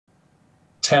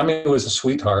Tammy was a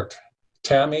sweetheart.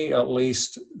 Tammy, at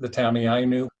least the Tammy I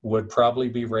knew, would probably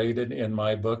be rated in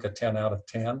my book a 10 out of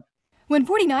 10. When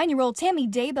 49-year-old Tammy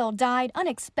Daybell died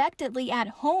unexpectedly at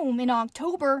home in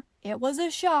October, it was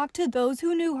a shock to those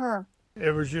who knew her.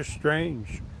 It was just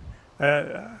strange.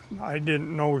 I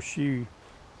didn't know she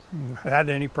had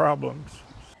any problems.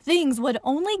 Things would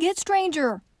only get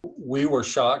stranger. We were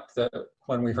shocked that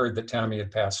when we heard that Tammy had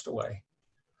passed away.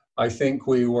 I think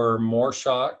we were more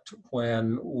shocked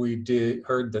when we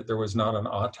heard that there was not an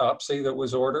autopsy that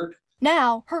was ordered.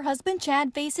 Now, her husband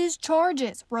Chad faces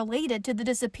charges related to the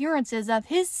disappearances of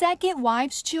his second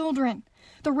wife's children.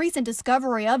 The recent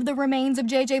discovery of the remains of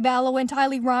J.J. Ballo and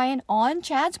Tylee Ryan on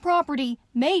Chad's property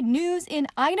made news in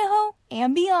Idaho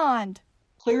and beyond.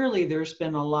 Clearly, there's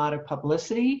been a lot of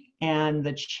publicity, and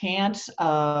the chance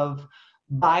of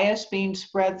bias being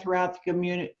spread throughout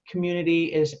the community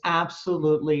is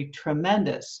absolutely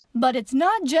tremendous. But it's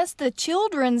not just the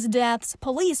children's deaths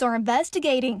police are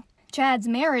investigating. Chad's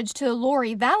marriage to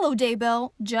Lori Vallow Daybell,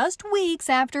 just weeks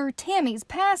after Tammy's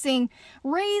passing,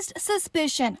 raised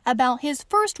suspicion about his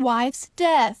first wife's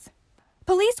death.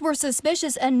 Police were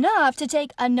suspicious enough to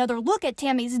take another look at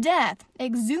Tammy's death,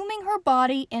 exhuming her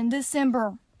body in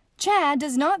December. Chad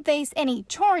does not face any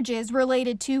charges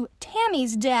related to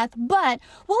Tammy's death, but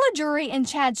will a jury in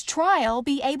Chad's trial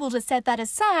be able to set that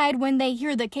aside when they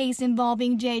hear the case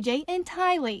involving JJ and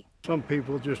Tylee? Some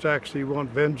people just actually want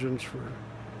vengeance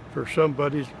for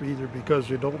somebody, either because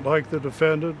they don't like the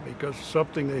defendant, because of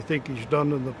something they think he's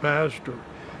done in the past, or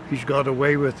he's got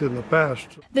away with in the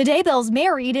past. The Daybells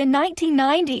married in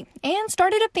 1990 and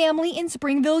started a family in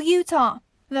Springville, Utah.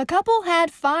 The couple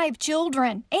had 5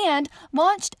 children and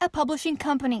launched a publishing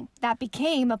company that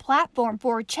became a platform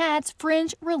for Chad's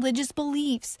fringe religious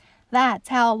beliefs. That's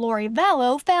how Lori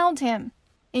Vallow found him.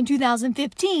 In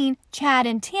 2015, Chad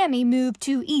and Tammy moved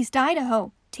to East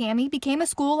Idaho. Tammy became a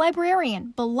school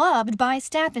librarian, beloved by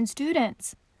staff and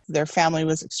students. Their family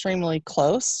was extremely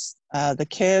close. The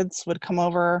kids would come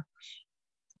over,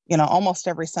 almost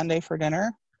every Sunday for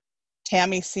dinner.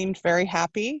 Tammy seemed very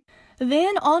happy.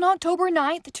 Then on October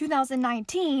 9th,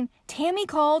 2019, Tammy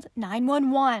called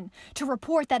 911 to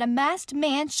report that a masked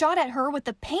man shot at her with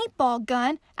a paintball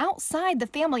gun outside the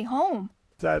family home.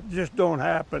 That just don't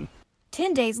happen.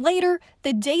 10 days later,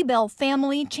 the Daybell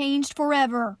family changed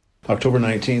forever. October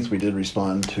 19th, we did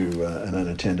respond to an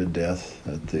unattended death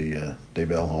at the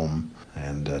Daybell home,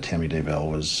 and Tammy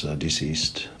Daybell was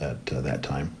deceased at that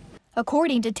time.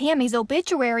 According to Tammy's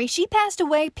obituary, she passed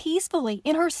away peacefully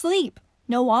in her sleep.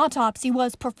 No autopsy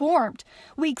was performed.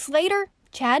 Weeks later,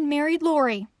 Chad married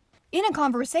Lori. In a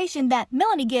conversation that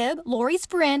Melanie Gibb, Lori's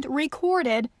friend,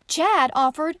 recorded, Chad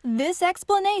offered this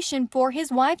explanation for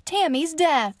his wife Tammy's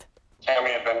death.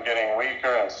 Tammy had been getting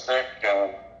weaker and sick,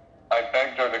 and I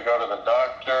begged her to go to the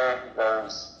doctor.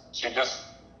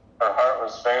 Her heart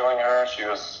was failing her. She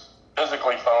was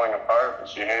physically falling apart, but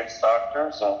she hates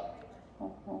doctors,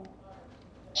 and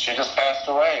she just passed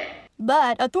away.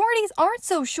 But authorities aren't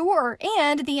so sure,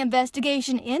 and the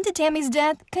investigation into Tammy's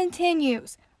death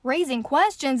continues, raising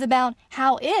questions about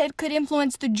how it could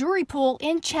influence the jury pool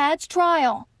in Chad's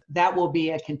trial. That will be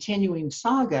a continuing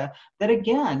saga that,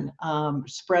 again,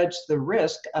 spreads the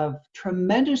risk of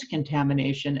tremendous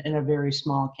contamination in a very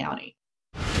small county.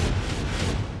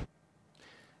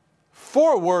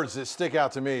 4 words that stick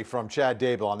out to me from Chad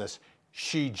Daybell on this.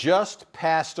 She just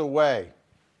passed away.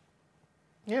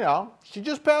 She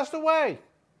just passed away.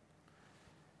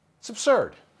 It's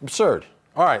absurd. Absurd.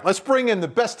 All right, let's bring in the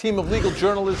best team of legal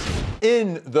journalists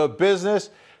in the business.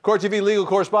 Court TV legal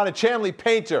correspondent Chanley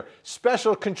Painter,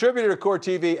 special contributor to Court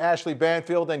TV Ashley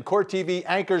Banfield, and Court TV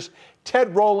anchors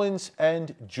Ted Rollins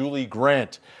and Julie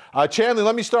Grant. Chanley,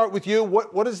 let me start with you.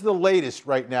 What is the latest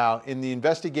right now in the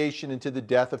investigation into the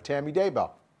death of Tammy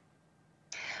Daybell?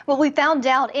 Well, we found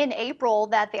out in April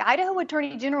that the Idaho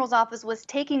Attorney General's office was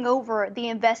taking over the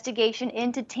investigation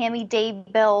into Tammy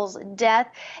Daybell's death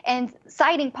and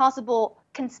citing possible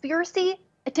conspiracy,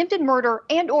 attempted murder,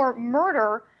 and/or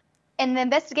murder in the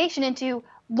investigation into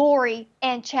Lori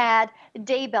and Chad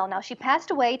Daybell. Now, she passed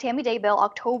away, Tammy Daybell,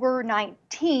 October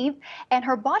 19th, and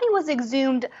her body was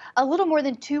exhumed a little more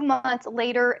than 2 months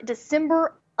later,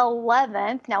 December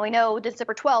 11th. Now, we know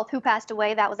December 12th who passed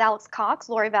away. That was Alex Cox,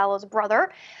 Lori Vallow's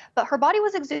brother. But her body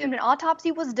was exhumed, an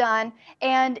autopsy was done,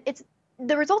 and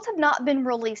the results have not been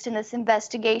released in this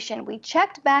investigation. We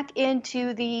checked back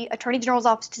into the Attorney General's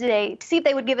office today to see if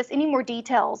they would give us any more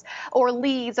details or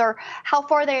leads or how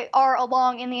far they are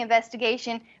along in the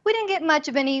investigation. We didn't get much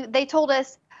of any. They told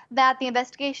us that the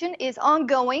investigation is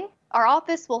ongoing. Our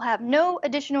office will have no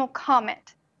additional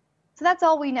comment. So that's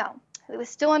all we know. It was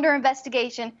still under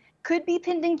investigation, could be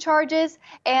pending charges,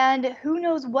 and who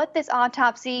knows what this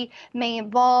autopsy may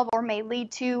involve or may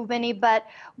lead to, Vinny. But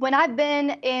when I've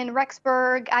been in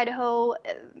Rexburg, Idaho,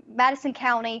 Madison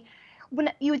County,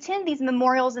 when you attend these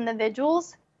memorials and the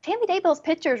vigils, Tammy Daybell's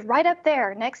picture is right up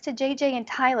there next to JJ and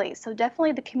Tylee. So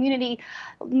definitely the community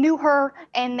knew her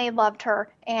and they loved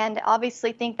her, and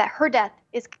obviously think that her death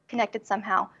is connected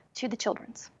somehow to the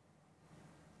children's.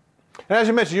 And as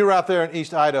you mentioned, you were out there in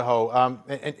East Idaho.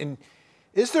 And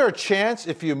is there a chance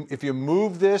if you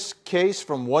move this case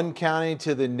from one county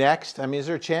to the next? I mean, is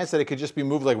there a chance that it could just be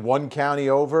moved like one county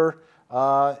over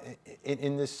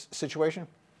in this situation?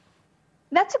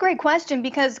 That's a great question,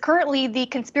 because currently the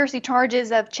conspiracy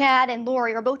charges of Chad and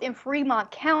Lori are both in Fremont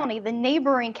County, the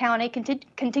neighboring county,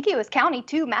 contiguous county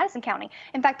to Madison County.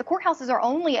 In fact, the courthouses are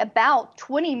only about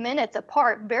 20 minutes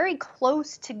apart, very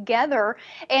close together,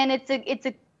 and it's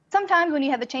a sometimes when you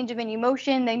have a change of venue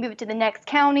motion, they move it to the next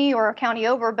county or a county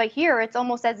over, but here it's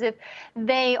almost as if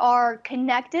they are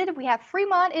connected. We have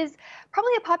Fremont is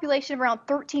probably a population of around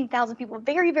 13,000 people,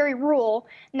 very, very rural.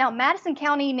 Now, Madison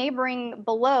County neighboring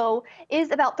below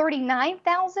is about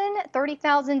 39,000,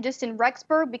 30,000 just in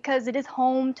Rexburg, because it is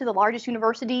home to the largest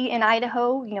university in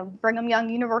Idaho, Brigham Young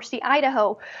University,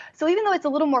 Idaho. So even though it's a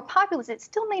little more populous, it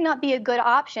still may not be a good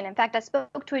option. In fact, I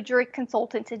spoke to a jury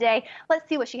consultant today. Let's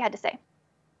see what she had to say.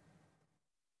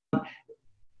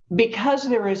 Because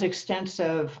there is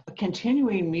extensive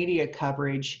continuing media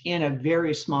coverage in a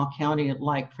very small county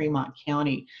like Fremont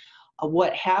County,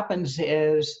 what happens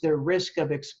is the risk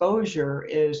of exposure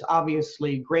is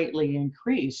obviously greatly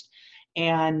increased.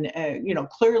 And,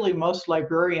 clearly most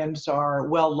librarians are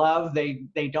well loved.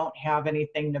 They don't have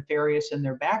anything nefarious in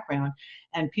their background.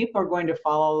 And people are going to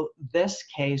follow this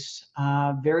case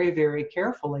very, very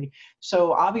carefully.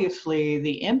 So obviously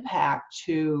the impact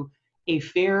to a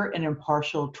fair and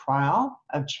impartial trial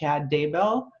of Chad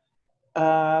Daybell,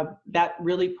 that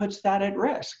really puts that at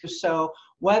risk. So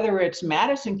whether it's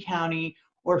Madison County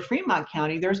or Fremont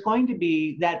County, there's going to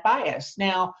be that bias.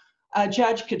 Now, a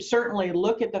judge could certainly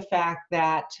look at the fact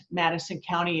that Madison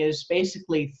County is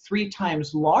basically 3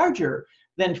 times larger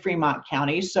than Fremont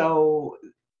County. So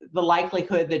the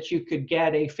likelihood that you could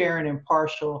get a fair and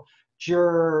impartial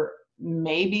juror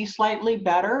may be slightly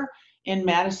better in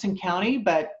Madison County,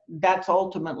 but that's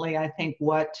ultimately, I think,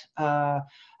 what a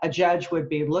judge would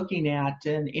be looking at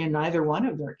in either one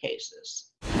of their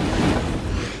cases.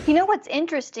 You know what's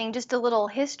interesting, just a little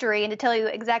history, and to tell you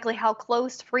exactly how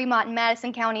close Fremont and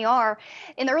Madison County are,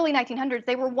 in the early 1900s,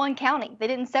 they were one county. They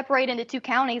didn't separate into 2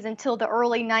 counties until the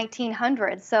early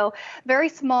 1900s. So very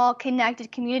small,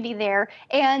 connected community there.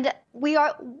 And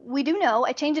we do know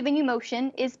a change of venue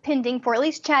motion is pending for at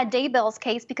least Chad Daybell's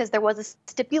case, because there was a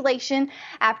stipulation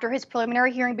after his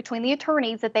preliminary hearing between the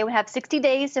attorneys that they would have 60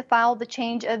 days to file the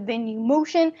change of venue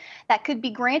motion. That could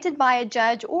be granted by a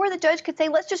judge, or the judge could say,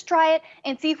 let's just try it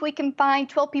and see if we can find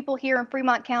 12 people here in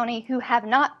Fremont County who have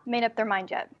not made up their mind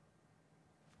yet.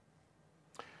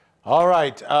 All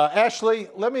right, Ashley,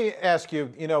 let me ask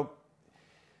you,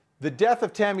 the death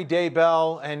of Tammy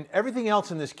Daybell and everything else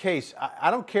in this case,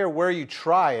 I don't care where you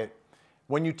try it.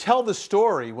 When you tell the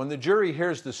story, when the jury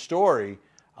hears the story,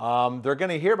 they're going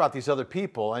to hear about these other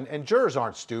people. And jurors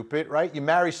aren't stupid, right? You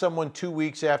marry someone 2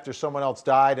 weeks after someone else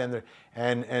died, and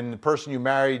the person you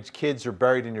married's kids are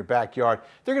buried in your backyard.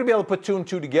 They're going to be able to put 2 and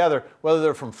 2 together, whether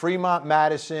they're from Fremont,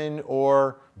 Madison,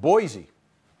 or Boise.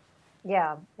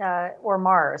 Yeah, or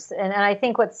Mars. And I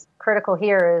think what's critical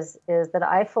here is that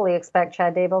I fully expect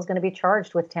Chad Daybell is going to be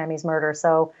charged with Tammy's murder.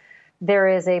 So there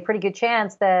is a pretty good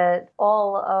chance that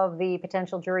all of the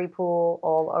potential jury pool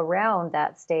all around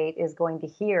that state is going to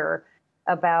hear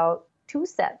about 2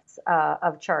 sets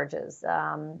of charges,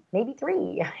 maybe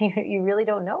 3. You really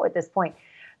don't know at this point.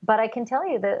 But I can tell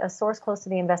you that a source close to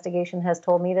the investigation has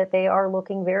told me that they are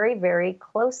looking very, very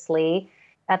closely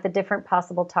at the different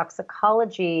possible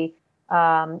toxicology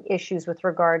issues with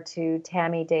regard to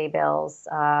Tammy Daybell's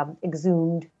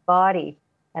exhumed body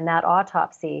and that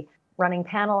autopsy, running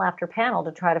panel after panel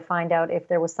to try to find out if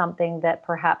there was something that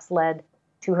perhaps led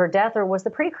to her death or was the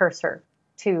precursor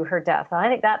to her death. And I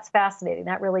think that's fascinating.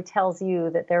 That really tells you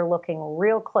that they're looking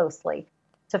real closely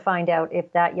to find out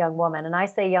if that young woman, and I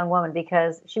say young woman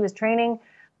because she was training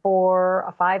for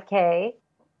a 5K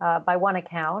by one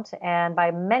account, and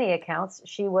by many accounts,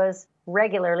 she was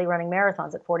regularly running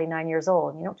marathons at 49 years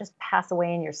old. You don't just pass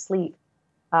away in your sleep,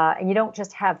 and you don't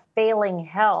just have failing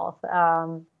health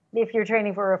if you're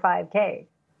training for a 5K.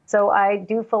 So I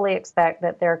do fully expect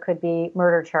that there could be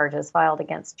murder charges filed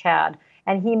against Chad,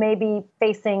 and he may be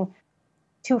facing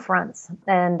 2 fronts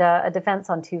and a defense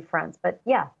on 2 fronts. But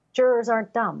yeah, jurors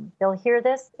aren't dumb. They'll hear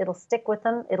this, it'll stick with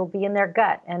them, it'll be in their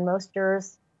gut, and most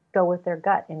jurors go with their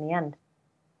gut in the end.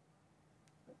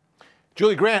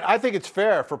 Julie Grant, I think it's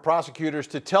fair for prosecutors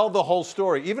to tell the whole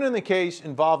story, even in the case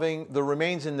involving the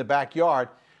remains in the backyard.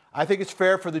 I think it's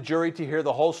fair for the jury to hear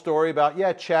the whole story about,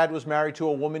 yeah, Chad was married to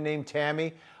a woman named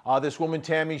Tammy. This woman,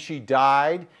 Tammy, she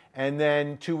died. And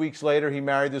then 2 weeks later, he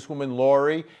married this woman,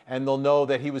 Lori. And they'll know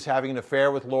that he was having an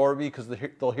affair with Lori because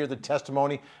they'll hear the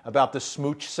testimony about the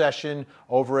smooch session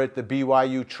over at the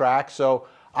BYU track. So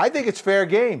I think it's fair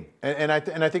game. And I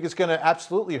think it's going to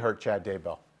absolutely hurt Chad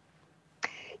Daybell.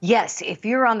 Yes, if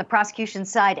you're on the prosecution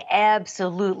side,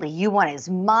 absolutely. You want as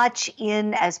much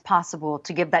in as possible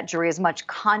to give that jury as much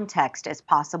context as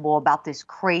possible about this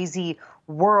crazy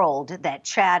world that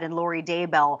Chad and Lori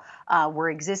Daybell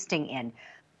were existing in.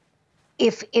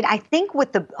 I think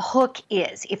what the hook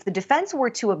is, if the defense were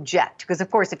to object, because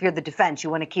of course, if you're the defense, you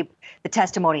want to keep the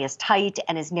testimony as tight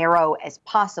and as narrow as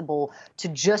possible to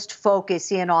just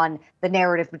focus in on the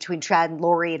narrative between Chad and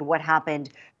Lori and what happened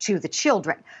to the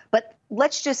children. But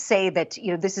let's just say that,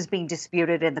 this is being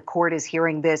disputed and the court is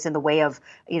hearing this in the way of,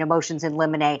 motions in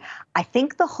limine. I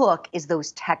think the hook is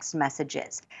those text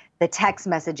messages. The text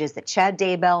messages that Chad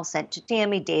Daybell sent to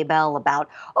Tammy Daybell about,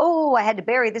 oh, I had to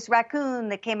bury this raccoon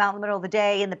that came out in the middle of the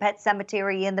day in the pet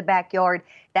cemetery in the backyard.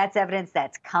 That's evidence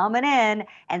that's coming in.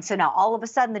 And so now all of a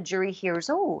sudden the jury hears,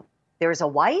 oh, there's a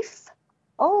wife.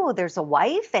 Oh, there's a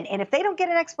wife. And if they don't get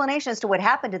an explanation as to what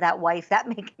happened to that wife, that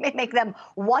may make them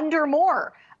wonder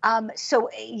more.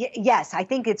 Yes, I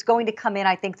think it's going to come in.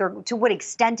 I think to what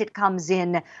extent it comes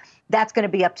in, that's going to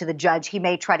be up to the judge. He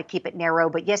may try to keep it narrow,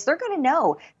 but yes, they're going to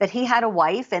know that he had a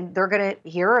wife, and they're going to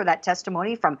hear that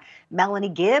testimony from Melanie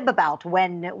Gibb about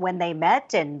when they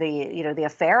met and the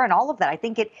affair and all of that. I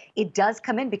think it does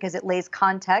come in because it lays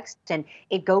context and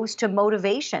it goes to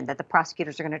motivation that the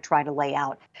prosecutors are going to try to lay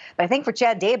out. But I think for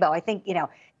Chad Daybell, I think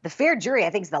the fair jury, I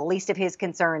think, is the least of his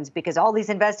concerns because all these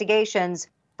investigations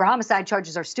for homicide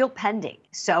charges are still pending.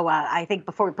 So I think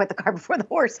before we put the cart before the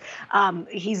horse,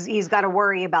 he's got to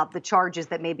worry about the charges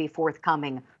that may be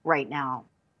forthcoming right now.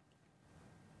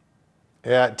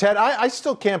 Yeah, Ted, I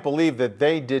still can't believe that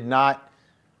they did not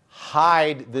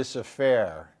hide this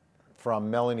affair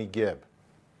from Melanie Gibb.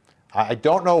 I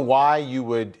don't know why you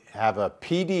would have a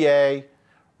PDA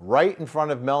right in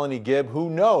front of Melanie Gibb, who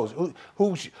knows,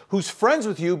 who's friends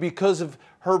with you because of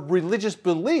her religious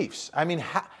beliefs. I mean,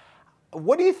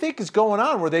 what do you think is going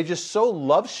on? Were they just so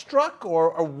love-struck,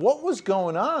 or what was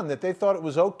going on that they thought it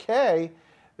was okay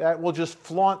that we'll just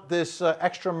flaunt this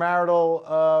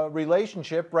extramarital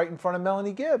relationship right in front of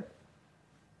Melanie Gibb?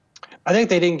 I think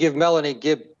they didn't give Melanie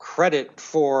Gibb credit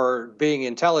for being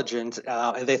intelligent.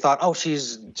 And they thought, oh,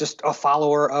 she's just a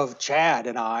follower of Chad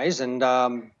and I's,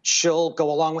 and she'll go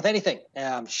along with anything.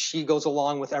 She goes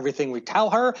along with everything we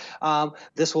tell her.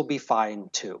 This will be fine,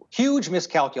 too. Huge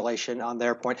miscalculation on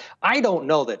their point. I don't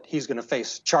know that he's going to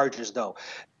face charges, though.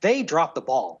 They dropped the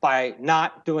ball by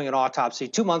not doing an autopsy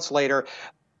 2 months later.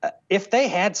 If they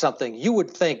had something, you would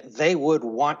think they would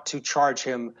want to charge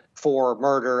him for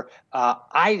murder.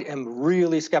 I am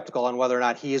really skeptical on whether or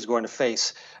not he is going to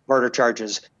face murder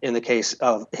charges in the case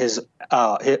of his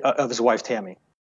wife, Tammy.